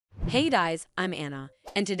Hey guys, I'm Anna,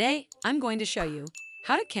 and today I'm going to show you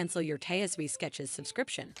how to cancel your Tayasui Sketches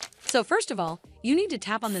subscription. So first of all, you need to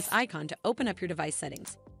tap on this icon to open up your device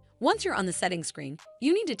settings. Once you're on the settings screen,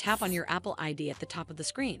 you need to tap on your Apple ID at the top of the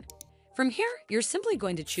screen. From here, you're simply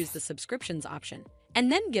going to choose the subscriptions option, and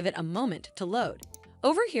then give it a moment to load.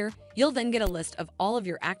 Over here, you'll then get a list of all of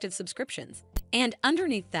your active subscriptions, and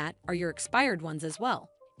underneath that are your expired ones as well.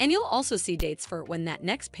 And you'll also see dates for when that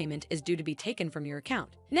next payment is due to be taken from your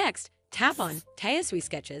account. Next, tap on Tayasui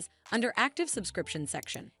Sketches under Active Subscription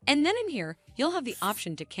section. And then in here, you'll have the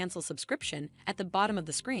option to cancel subscription at the bottom of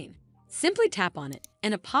the screen. Simply tap on it,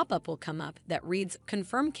 and a pop-up will come up that reads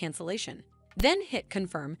Confirm Cancellation. Then hit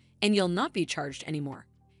Confirm, and you'll not be charged anymore.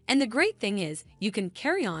 And the great thing is, you can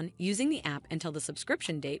carry on using the app until the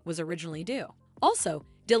subscription date was originally due. Also,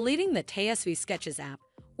 deleting the Tayasui Sketches app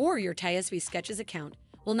or your Tayasui Sketches account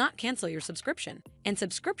will not cancel your subscription, and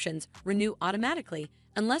subscriptions renew automatically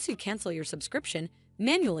unless you cancel your subscription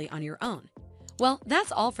manually on your own. Well,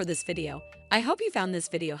 that's all for this video. I hope you found this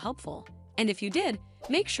video helpful. And if you did,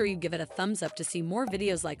 make sure you give it a thumbs up to see more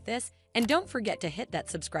videos like this, and don't forget to hit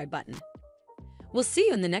that subscribe button. We'll see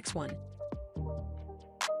you in the next one.